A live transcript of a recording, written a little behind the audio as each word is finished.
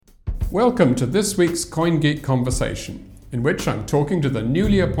Welcome to this week's CoinGeek Conversation, in which I'm talking to the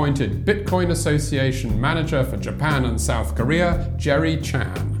newly appointed Bitcoin Association Manager for Japan and South Korea, Jerry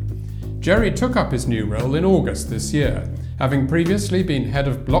Chan. Jerry took up his new role in August this year, having previously been head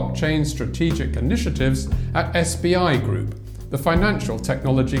of blockchain strategic initiatives at SBI Group, the financial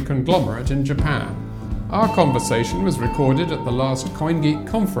technology conglomerate in Japan. Our conversation was recorded at the last CoinGeek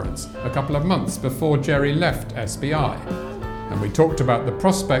conference a couple of months before Jerry left SBI. And we talked about the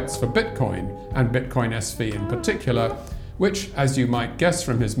prospects for Bitcoin and Bitcoin SV in particular, which, as you might guess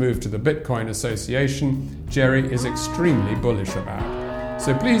from his move to the Bitcoin Association, Jerry is extremely bullish about.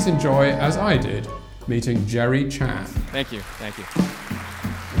 So please enjoy, as I did, meeting Jerry Chan. Thank you.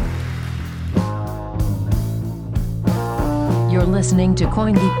 You're listening to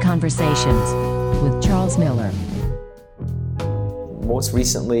CoinGeek Conversations with Charles Miller. Most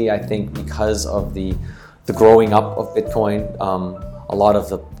recently, I think because of the growing up of Bitcoin, a lot of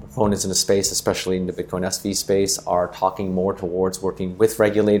the proponents in the space, especially in the Bitcoin SV space, are talking more towards working with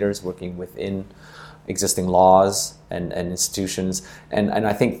regulators, working within existing laws and institutions. And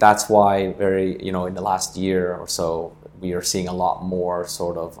I think that's why in the last year or so, we are seeing a lot more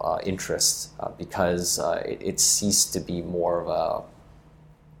sort of interest because it ceased to be more of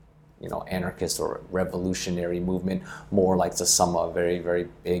a anarchist or revolutionary movement, more like just some very, very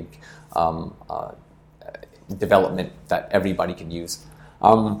big development that everybody can use.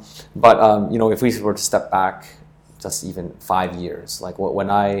 If we were to step back just even 5 years, like when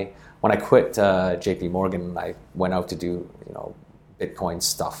I quit JP Morgan, I went out to do Bitcoin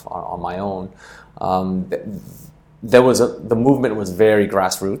stuff on my own. The movement was very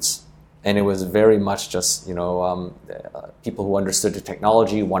grassroots, and it was very much just people who understood the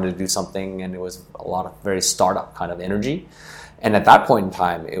technology wanted to do something, and it was a lot of very startup kind of energy. And at that point in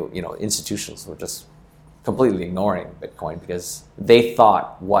time, institutions were just completely ignoring Bitcoin because they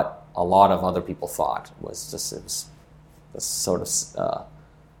thought what a lot of other people thought was just sort of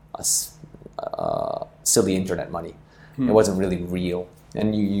silly internet money. It wasn't really real,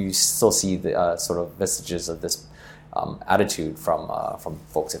 and you still see the sort of vestiges of this attitude from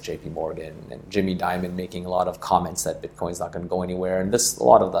folks at JP Morgan and Jimmy Dimon making a lot of comments that Bitcoin's not going to go anywhere, and a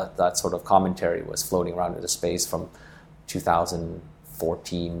lot of that sort of commentary was floating around in the space from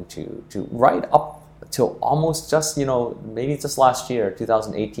 2014 to right up till almost just, maybe just last year,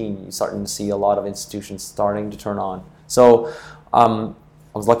 2018, you're starting to see a lot of institutions starting to turn on. So I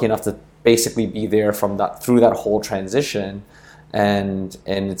was lucky enough to basically be there through that whole transition, and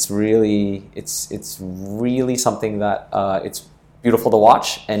it's really something that it's beautiful to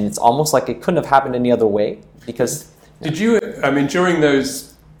watch, and it's almost like it couldn't have happened any other way because. Did you? During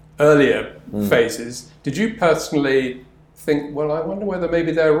those earlier phases, did you personally think, well, I wonder whether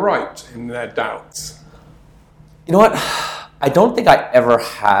maybe they're right in their doubts? You know what? I don't think I ever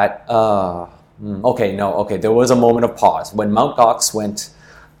had. There was a moment of pause when Mt. Gox went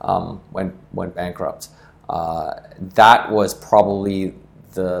bankrupt. That was probably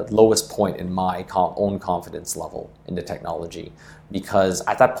the lowest point in my own confidence level in the technology, because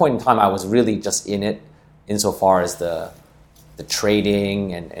at that point in time, I was really just in it insofar as the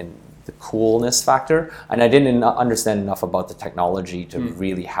trading and the coolness factor, and I didn't understand enough about the technology to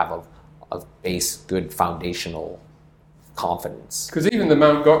really have a base, good foundational confidence. Because even the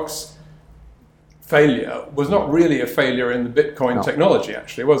Mt. Gox failure was not really a failure in the Bitcoin technology,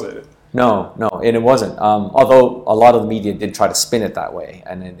 actually, was it? No, and it wasn't. Although a lot of the media did try to spin it that way,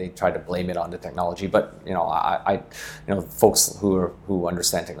 and then they tried to blame it on the technology. But I folks who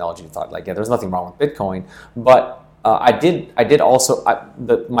understand technology thought there's nothing wrong with Bitcoin, but. I did also.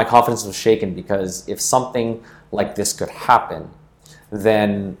 My confidence was shaken because if something like this could happen,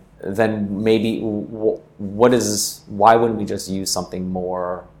 then maybe why wouldn't we just use something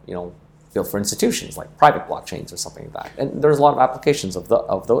more built for institutions like private blockchains or something like that? And there's a lot of applications of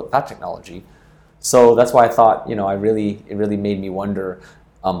that technology. So that's why I thought it really made me wonder: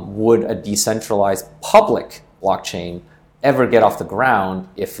 would a decentralized public blockchain ever get off the ground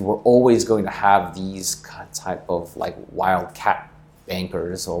if we're always going to have these type of wildcat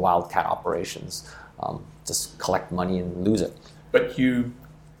bankers or wildcat operations just collect money and lose it? But you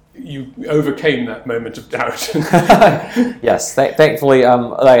overcame that moment of doubt. Yes, thankfully,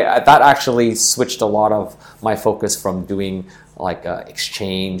 that actually switched a lot of my focus from doing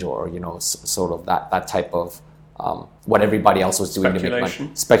exchange or sort of that type of what everybody else was doing to make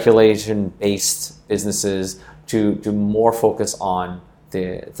money, speculation-based businesses, to more focus on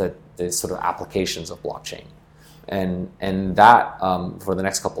the sort of applications of blockchain. And that, for the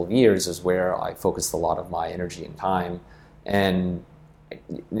next couple of years, is where I focused a lot of my energy and time. And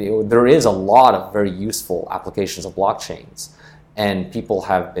there is a lot of very useful applications of blockchains. And people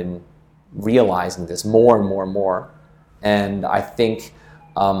have been realizing this more and more and more. And I think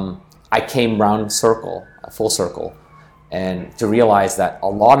I came full circle, and to realize that a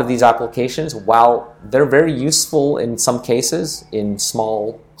lot of these applications, while they're very useful in some cases in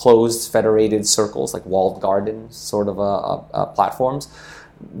small, closed, federated circles like walled garden sort of platforms,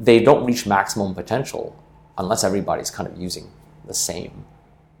 they don't reach maximum potential unless everybody's kind of using the same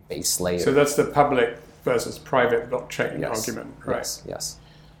base layer. So that's the public versus private blockchain argument, right? Yes.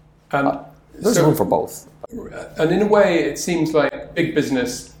 There's room for both. And in a way, it seems like big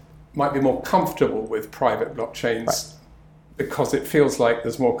business might be more comfortable with private blockchains because it feels like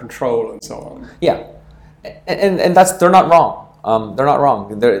there's more control and so on. Yeah, and they're not wrong. They're not wrong.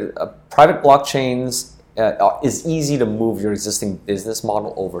 Private blockchains is easy to move your existing business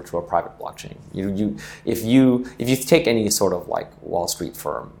model over to a private blockchain. If you take any sort of like Wall Street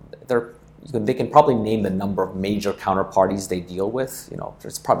firm, they can probably name the number of major counterparties they deal with.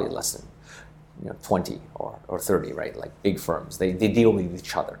 It's probably less than 20 or 30, right? Like big firms, they deal with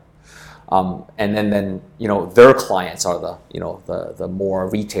each other. And then their clients are the more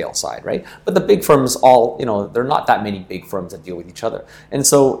retail side, right? But the big firms there are not that many big firms that deal with each other. And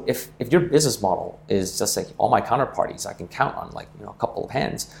so if your business model is just like all my counterparties I can count on a couple of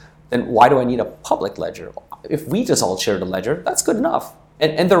hands, then why do I need a public ledger? If we just all share the ledger, that's good enough.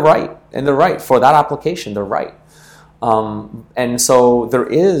 And they're right. And they're right for that application. They're right. And so there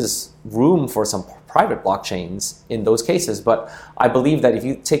is room for some private blockchains in those cases, but I believe that if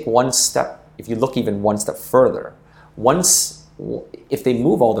you look even one step further, if they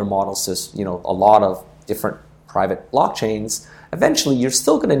move all their models to a lot of different private blockchains, eventually you're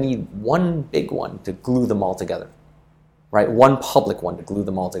still going to need one big one to glue them all together, right? One public one to glue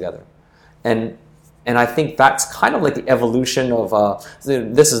them all together, and I think that's kind of like the evolution of.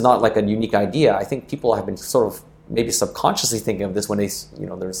 This is not like a unique idea. I think people have been sort of maybe subconsciously thinking of this when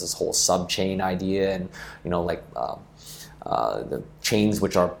there's this whole sub-chain idea and the chains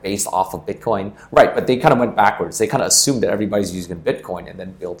which are based off of Bitcoin, right? But they kind of went backwards. They kind of assumed that everybody's using Bitcoin and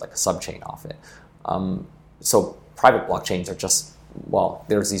then build like a sub-chain off it. So private blockchains are just,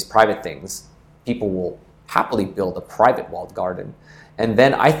 there's these private things. People will happily build a private walled garden, and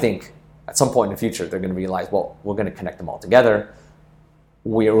then I think at some point in the future they're going to realize, we're going to connect them all together.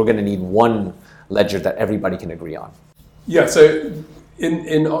 We're going to need one ledger that everybody can agree on. Yeah, so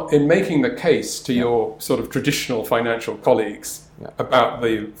in making the case to your sort of traditional financial colleagues about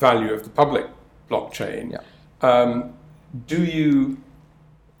the value of the public blockchain, do you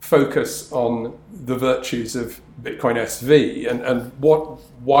focus on the virtues of Bitcoin SV and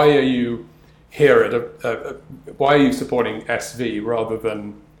why are you here why are you supporting SV rather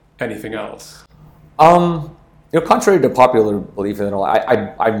than anything else? Contrary to popular belief,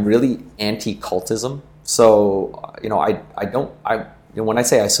 I'm really anti-cultism. So, when I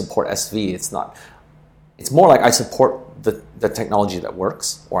say I support SV, it's more like I support the technology that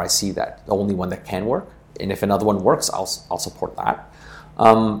works, or I see that the only one that can work. And if another one works, I'll support that.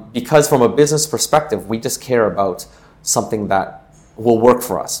 Because from a business perspective, we just care about something that will work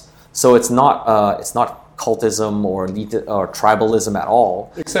for us. So it's not cultism or tribalism at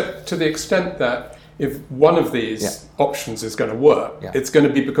all. Except to the extent that if one of these options is going to work, it's going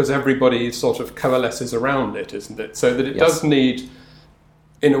to be because everybody sort of coalesces around it, isn't it? So that it does need,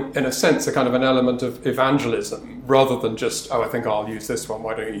 in a sense, a kind of an element of evangelism rather than just, I think I'll use this one,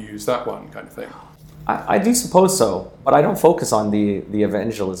 why don't you use that one kind of thing. I do suppose so, but I don't focus on the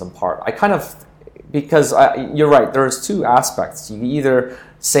evangelism part. Because you're right, there's two aspects. You either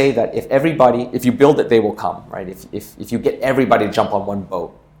say that if you build it, they will come, right? If you get everybody to jump on one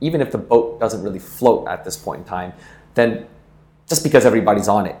boat, even if the boat doesn't really float at this point in time, then just because everybody's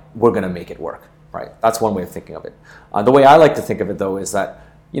on it, we're going to make it work, right? That's one way of thinking of it. The way I like to think of it, though, is that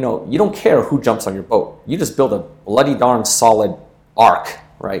you don't care who jumps on your boat. You just build a bloody darn solid ark,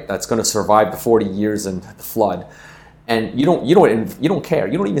 right? That's going to survive the 40 years and the flood, and you don't care.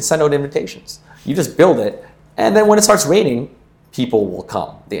 You don't even send out invitations. You just build it, and then when it starts raining, people will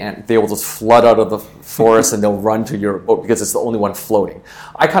come. They will just flood out of the forest and they'll run to your boat because it's the only one floating.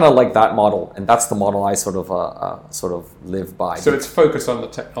 I kind of like that model, and that's the model I sort of live by. So it's focused on the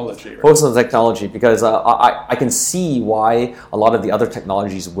technology, right? Focus on the technology because I can see why a lot of the other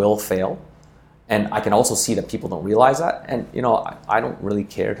technologies will fail, and I can also see that people don't realize that. And I don't really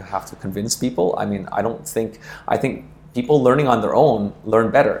care to have to convince people. I mean, I think people learning on their own learn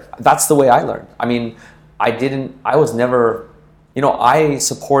better. That's the way I learned. I mean, I was never. I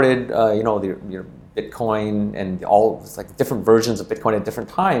supported, the Bitcoin and all like different versions of Bitcoin at different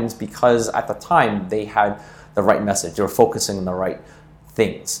times because at the time they had the right message. They were focusing on the right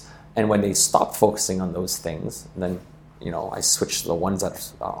things. And when they stopped focusing on those things, then I switch to the ones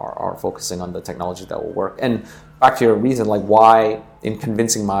that are focusing on the technology that will work. And back to your reason, like why, in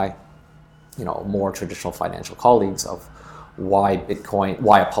convincing my, more traditional financial colleagues of why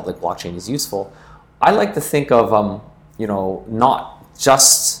a public blockchain is useful, I like to think of, not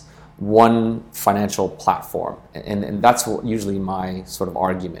just one financial platform. And that's usually my sort of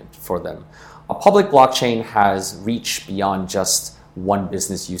argument for them. A public blockchain has reach beyond just one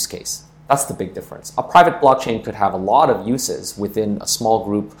business use case. That's the big difference. A private blockchain could have a lot of uses within a small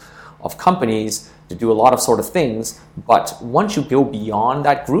group of companies to do a lot of sort of things, but once you go beyond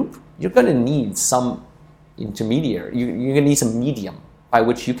that group, you're going to need some intermediary. You're going to need some medium by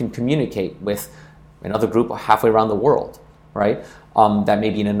which you can communicate with another group halfway around the world, right? That may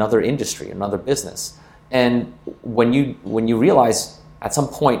be in another industry, another business. And when you realize at some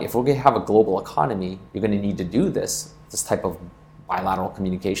point, if we're going to have a global economy, you're going to need to do this type of bilateral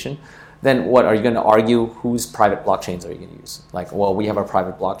communication. Then what are you going to argue? Whose private blockchains are you going to use? Like, well, we have a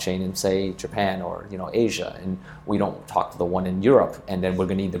private blockchain in, say, Japan or Asia, and we don't talk to the one in Europe, and then we're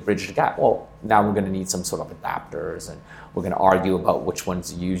going to need to bridge the gap. Well, now we're going to need some sort of adapters, and we're going to argue about which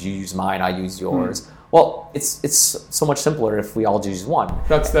ones you use. You use mine, I use yours. Well, it's so much simpler if we all just use one.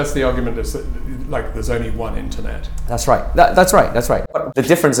 That's the argument, is that, like, there's only one internet. That's right. That's right. But the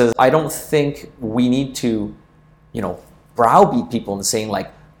difference is, I don't think we need to, browbeat people into saying,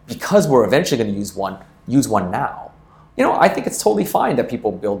 like, because we're eventually going to use one now. I think it's totally fine that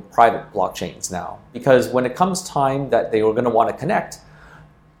people build private blockchains now, because when it comes time that they are going to want to connect,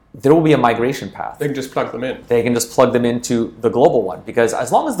 there will be a migration path. They can just plug them in. They can just plug them into the global one, because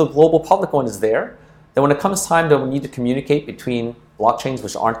as long as the global public one is there, then when it comes time that we need to communicate between blockchains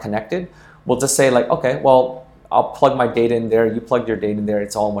which aren't connected, we'll just say, like, okay, well, I'll plug my data in there, you plug your data in there,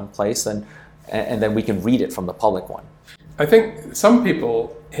 it's all in one place, and then we can read it from the public one. I think some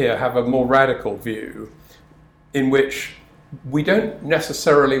people here have a more radical view in which we don't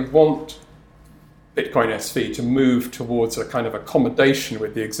necessarily want Bitcoin SV to move towards a kind of accommodation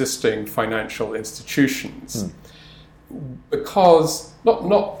with the existing financial institutions. Because,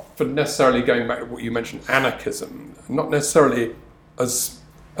 not for necessarily going back to what you mentioned, anarchism, not necessarily as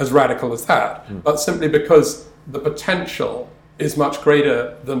radical as that, but simply because the potential is much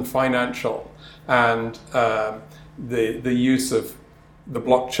greater than financial, and the use of the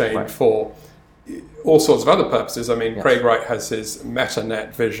blockchain for all sorts of other purposes. I mean, Craig Wright has his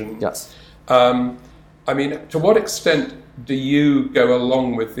MetaNet vision. Yes. I mean, to what extent do you go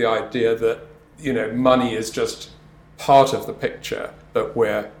along with the idea that, money is just part of the picture that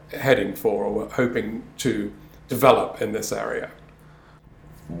we're heading for, or we're hoping to develop in this area?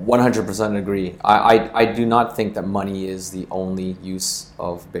 100% agree. I do not think that money is the only use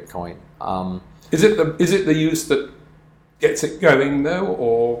of Bitcoin. Is it the use that gets it going, though,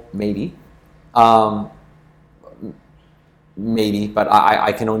 or maybe, maybe, but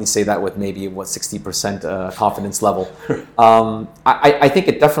I can only say that with maybe 60% confidence level. I think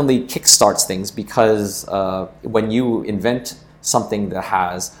it definitely kickstarts things, because when you invent something that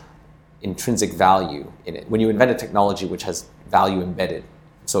has intrinsic value in it, when you invent a technology which has value embedded,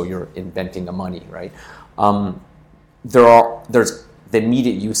 so you're inventing a money, right? There's the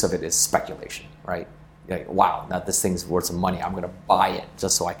immediate use of it is speculation, right? Like, wow, now this thing's worth some money. I'm going to buy it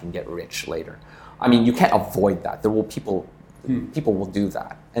just so I can get rich later. I mean, you can't avoid that. People will do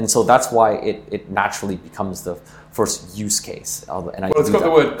that, and so that's why it naturally becomes the first use case. It's got the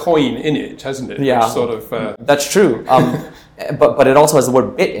word coin in it, hasn't it? Yeah, which sort of. That's true. But it also has the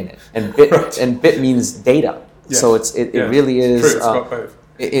word bit in it, and bit Right. and bit means data. Yes. So it really is. True, it's got both.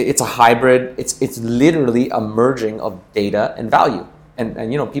 It's a hybrid. It's literally a merging of data and value. And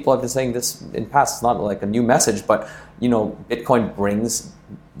people have been saying this in the past. It's not like a new message, but Bitcoin brings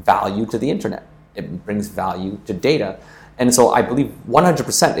value to the internet. It brings value to data, and so I believe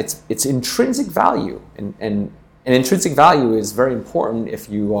 100% it's intrinsic value, and intrinsic value is very important if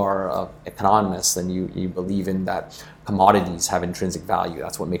you are an economist and you believe in that commodities have intrinsic value.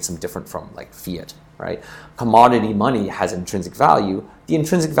 That's what makes them different from, like, fiat, right? Commodity money has intrinsic value. The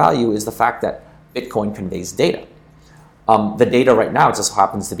intrinsic value is the fact that Bitcoin conveys data. The data right now just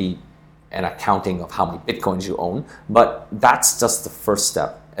happens to be an accounting of how many Bitcoins you own, but that's just the first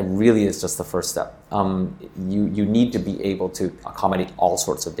step. It really is just the first step. You need to be able to accommodate all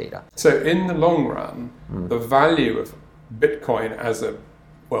sorts of data. So in the long run, the value of Bitcoin as we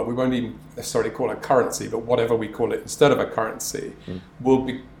won't even necessarily call it a currency, but whatever we call it instead of a currency, will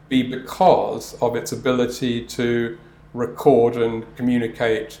be because of its ability to record and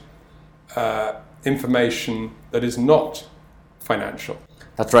communicate information that is not financial.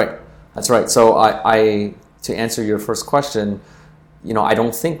 That's right. So I to answer your first question, I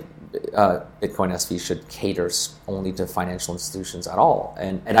don't think Bitcoin SV should cater only to financial institutions at all,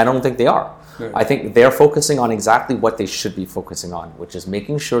 and I don't think they are. No. I think they're focusing on exactly what they should be focusing on, which is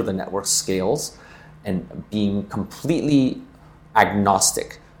making sure the network scales and being completely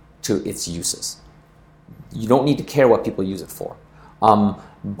agnostic to its uses. You don't need to care what people use it for.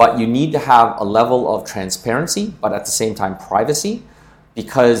 But you need to have a level of transparency, but at the same time privacy,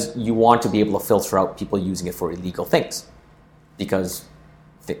 because you want to be able to filter out people using it for illegal things. Because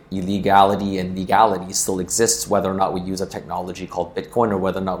the illegality and legality still exists whether or not we use a technology called Bitcoin or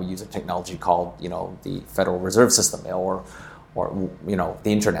whether or not we use a technology called, the Federal Reserve System or the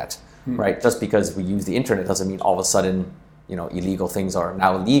internet, right? Just because we use the internet doesn't mean all of a sudden, illegal things are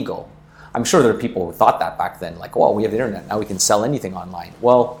now legal. I'm sure there are people who thought that back then, like, well, we have the internet, now we can sell anything online.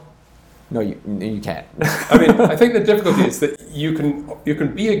 Well, no, you can't. I mean, I think the difficulty is that you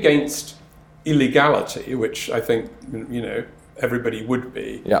can be against illegality, which I think, everybody would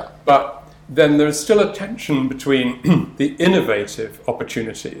be. Yeah. But then there's still a tension between the innovative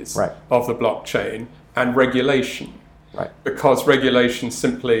opportunities Right. of the blockchain and regulation. Right. Because regulation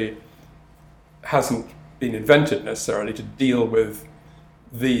simply hasn't been invented necessarily to deal with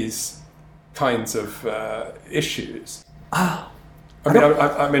these kinds of issues. I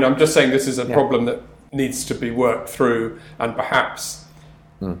mean, I'm just saying this is a problem that needs to be worked through, and perhaps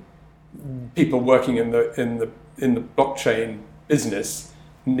people working in the blockchain business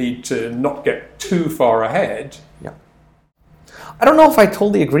need to not get too far ahead. Yeah. I don't know if I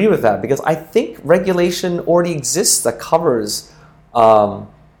totally agree with that, because I think regulation already exists that covers Bitcoin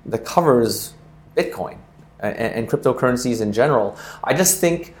and cryptocurrencies in general. I just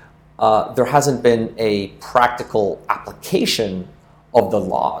think there hasn't been a practical application of the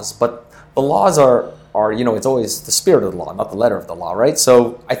laws, but the laws are it's always the spirit of the law, not the letter of the law, right?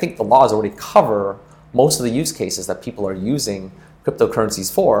 So I think the laws already cover most of the use cases that people are using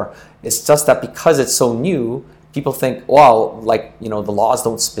cryptocurrencies for. It's just that because it's so new, people think, well, the laws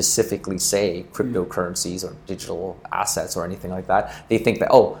don't specifically say cryptocurrencies or digital assets or anything like that. They think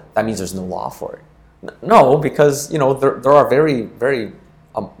that, that means there's no law for it. No, because, there are very, very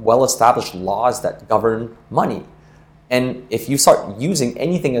well-established laws that govern money. And if you start using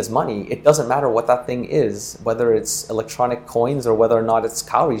anything as money, it doesn't matter what that thing is, whether it's electronic coins or whether or not it's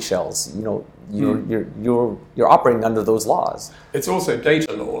cowrie shells. You're operating under those laws. It's also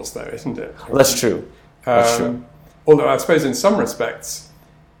data laws, though, isn't it? Well, that's true. That's true. Although I suppose in some respects,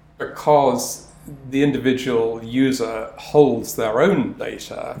 because the individual user holds their own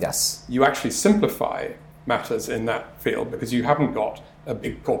data, Yes. you actually simplify matters in that field, because you haven't got a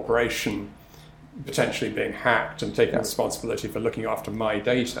big corporation potentially being hacked and taking responsibility for looking after my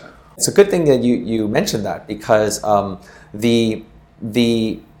data. It's a good thing that you mentioned that, because the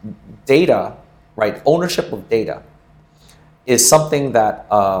data, right, ownership of data is something that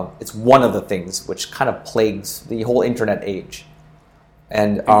it's one of the things which kind of plagues the whole internet age.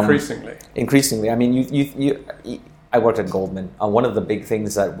 And increasingly, I mean, I worked at Goldman. One of the big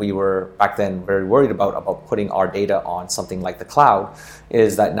things that we were back then very worried about putting our data on something like the cloud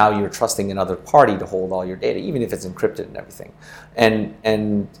is that now you're trusting another party to hold all your data, even if it's encrypted and everything.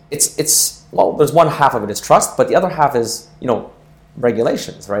 And it's there's one half of it is trust, but the other half is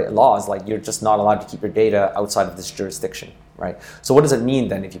regulations, right? Laws, like you're just not allowed to keep your data outside of this jurisdiction, right? So what does it mean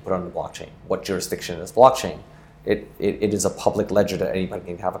then if you put it on the blockchain? What jurisdiction is blockchain? It is a public ledger that anybody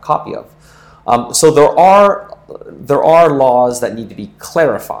can have a copy of. So there are laws that need to be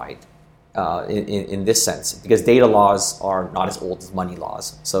clarified in this sense, because data laws are not as old as money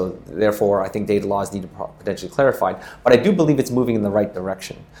laws. So therefore, I think data laws need to potentially clarified. But I do believe it's moving in the right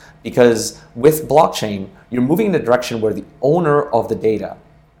direction, because with blockchain, you're moving in the direction where the owner of the data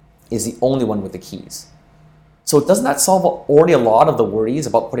is the only one with the keys. So doesn't that solve already a lot of the worries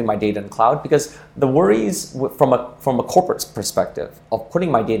about putting my data in cloud? Because the worries from a corporate perspective of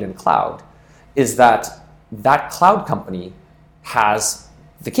putting my data in cloud is that cloud company has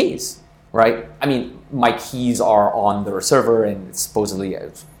the keys, right? I mean, my keys are on their server and it's supposedly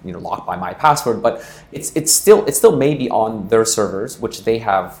locked by my password, but it's still maybe on their servers, which they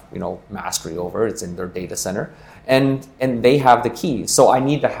have mastery over. It's in their data center, and they have the keys. So I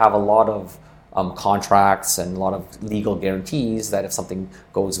need to have a lot of contracts and a lot of legal guarantees that if something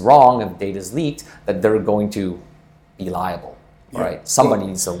goes wrong, if data is leaked, that they're going to be liable. Right, somebody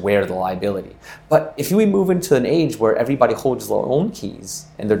needs to wear the liability. But if we move into an age where everybody holds their own keys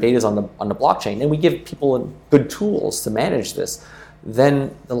and their data is on the blockchain, and we give people good tools to manage this,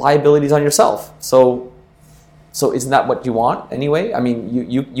 then the liability is on yourself. So isn't that what you want anyway? I mean,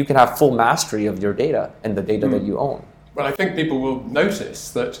 you can have full mastery of your data and the data that you own. Well, I think people will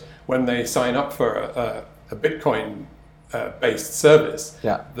notice that when they sign up for a Bitcoin based service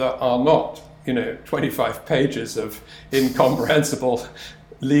Yeah. that are not 25 pages of incomprehensible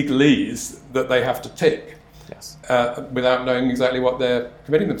legalese that they have to tick Yes. without knowing exactly what they're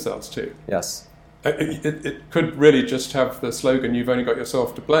committing themselves to. Yes. It could really just have the slogan, "You've only got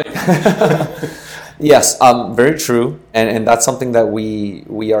yourself to blame." Yes, very true, and that's something that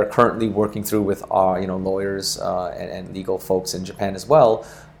we are currently working through with our lawyers and legal folks in Japan as well.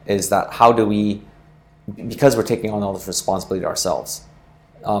 Is that how do we, because we're taking on all this responsibility ourselves,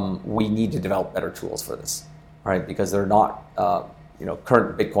 we need to develop better tools for this, right? Because they're not,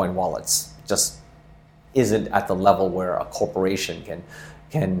 current Bitcoin wallets just isn't at the level where a corporation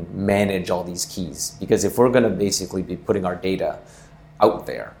can manage all these keys. Because if we're going to basically be putting our data out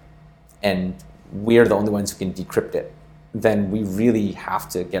there and we're the only ones who can decrypt it, then we really have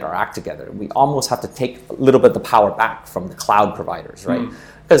to get our act together. We almost have to take a little bit of the power back from the cloud providers, right?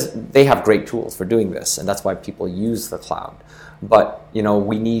 Because they have great tools for doing this, and that's why people use the cloud. But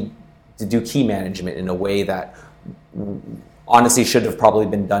we need to do key management in a way that honestly should have probably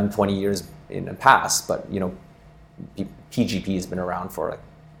been done 20 years in the past. But PGP has been around for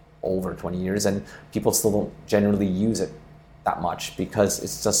over 20 years, and people still don't generally use it that much because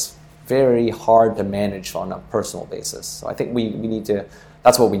it's just very hard to manage on a personal basis. So I think we need to,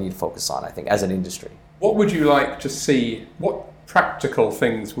 that's what we need to focus on, I think, as an industry. What would you like to see? What practical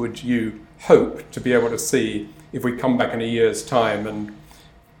things would you hope to be able to see if we come back in a year's time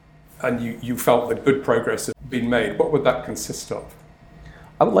and you felt that good progress had been made? What would that consist of?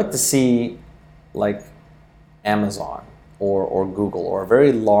 I would like to see like Amazon or Google or a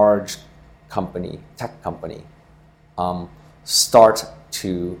very large company, tech company, start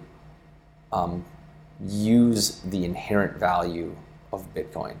to use the inherent value of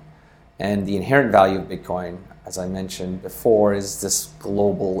Bitcoin. And the inherent value of Bitcoin, as I mentioned before, is this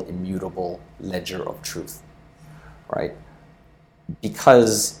global, immutable ledger of truth, right?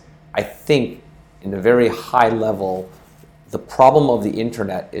 Because I think in a very high level, the problem of the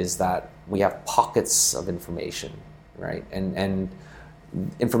internet is that we have pockets of information, right? And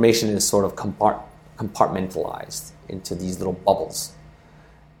information is sort of compartmentalized into these little bubbles.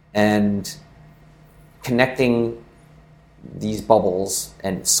 And connecting these bubbles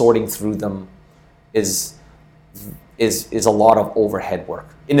and sorting through them is a lot of overhead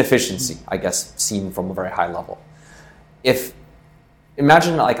work. Inefficiency, I guess, seen from a very high level.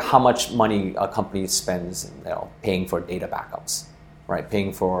 Imagine like how much money a company spends paying for data backups, right?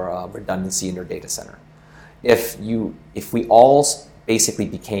 Paying for redundancy in their data center. If we all basically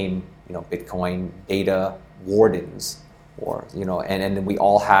became Bitcoin data wardens, or and then we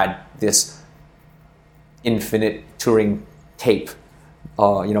all had this infinite Turing tape,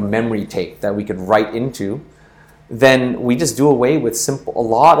 memory tape that we could write into, then we just do away with a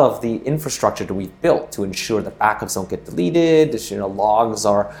lot of the infrastructure that we've built to ensure that backups don't get deleted, logs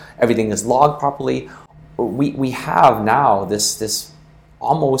everything is logged properly. We have now this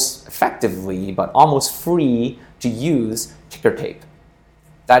almost effectively, but almost free to use ticker tape.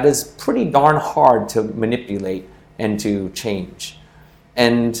 That is pretty darn hard to manipulate and to change.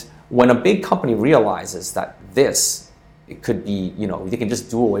 And when a big company realizes that it could be, they can just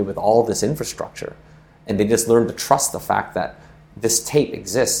do away with all this infrastructure, and they just learn to trust the fact that this tape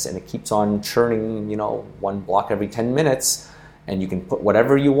exists and it keeps on churning, one block every 10 minutes, and you can put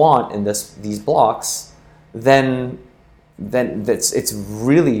whatever you want in these blocks, then it's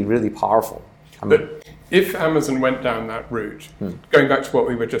really, really powerful. But if Amazon went down that route, going back to what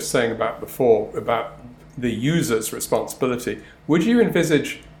we were just saying about before, about the user's responsibility, would you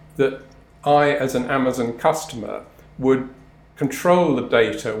envisage that I, as an Amazon customer, would control the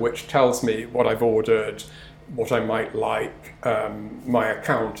data which tells me what I've ordered, what I might like, my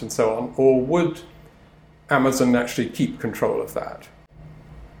account, and so on? Or would Amazon actually keep control of that?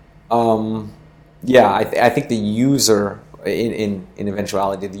 I think the user, in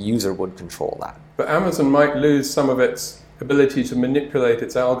eventuality, the user would control that. But Amazon might lose some of its ability to manipulate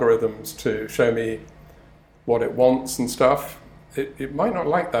its algorithms to show me what it wants and stuff. It might not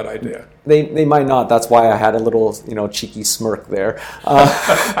like that idea. They might not. That's why I had a little cheeky smirk there.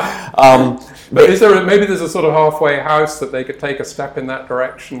 But maybe there's a sort of halfway house that they could take a step in that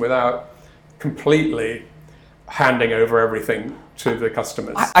direction without completely handing over everything to the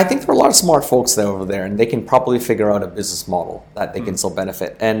customers? I think there are a lot of smart folks over there, and they can probably figure out a business model that they can still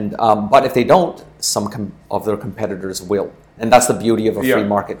benefit. And but if they don't, some of their competitors will, and that's the beauty of a free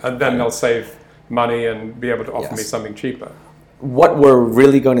market. And then they'll save money and be able to offer me something cheaper. What we're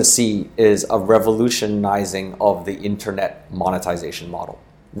really going to see is a revolutionizing of the internet monetization model.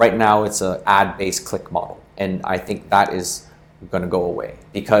 Right now, it's an ad-based click model, and I think that is going to go away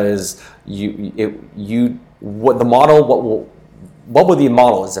because you what the model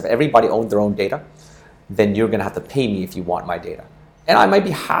is, if everybody owned their own data, then you're going to have to pay me if you want my data. And I might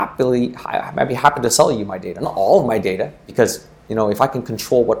be happy to sell you my data, not all of my data, because if I can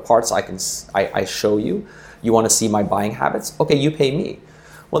control what parts I show you, you want to see my buying habits, okay, you pay me.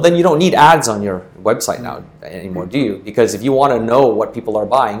 Well, then you don't need ads on your website now anymore, do you? Because if you want to know what people are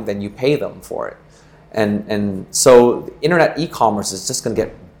buying, then you pay them for it. And so internet e-commerce is just going to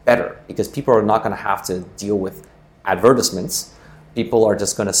get better because people are not going to have to deal with advertisements. People are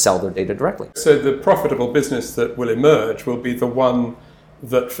just going to sell their data directly. So the profitable business that will emerge will be the one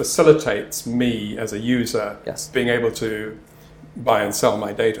that facilitates me as a user being able to buy and sell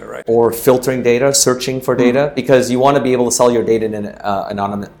my data, right? Or filtering data, searching for data, because you want to be able to sell your data in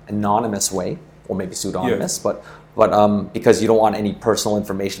an anonymous way, or maybe pseudonymous, but because you don't want any personal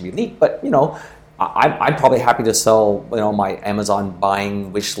information to be leaked. But I'm probably happy to sell my Amazon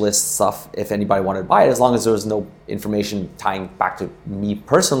buying wish list stuff if anybody wanted to buy it, as long as there's no information tying back to me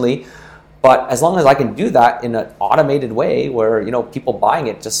personally. But as long as I can do that in an automated way, where people buying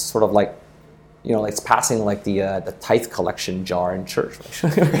it just sort of like it's passing like the tithe collection jar in church.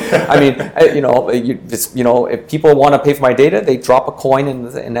 I mean, if people want to pay for my data, they drop a coin,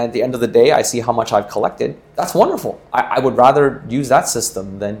 and at the end of the day, I see how much I've collected. That's wonderful. I would rather use that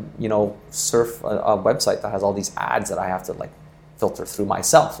system than surf a website that has all these ads that I have to filter through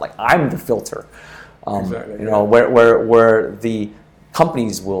myself. Like I'm the filter. Exactly. Where the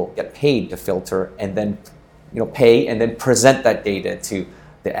companies will get paid to filter and then pay and then present that data to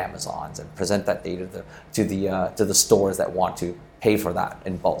the Amazons and present that data to the stores that want to pay for that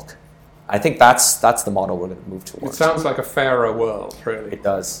in bulk. I think that's the model we're going to move towards. It sounds like a fairer world, really. It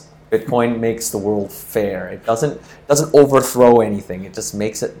does. Bitcoin makes the world fair. It doesn't overthrow anything. It just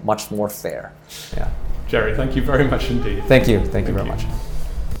makes it much more fair. Yeah. Jerry, thank you very much indeed. Thank you very much.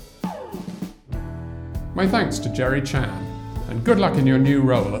 My thanks to Jerry Chan, and good luck in your new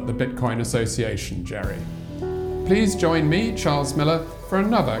role at the Bitcoin Association, Jerry. Please join me, Charles Miller, for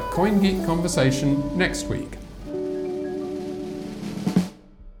another CoinGeek conversation next week.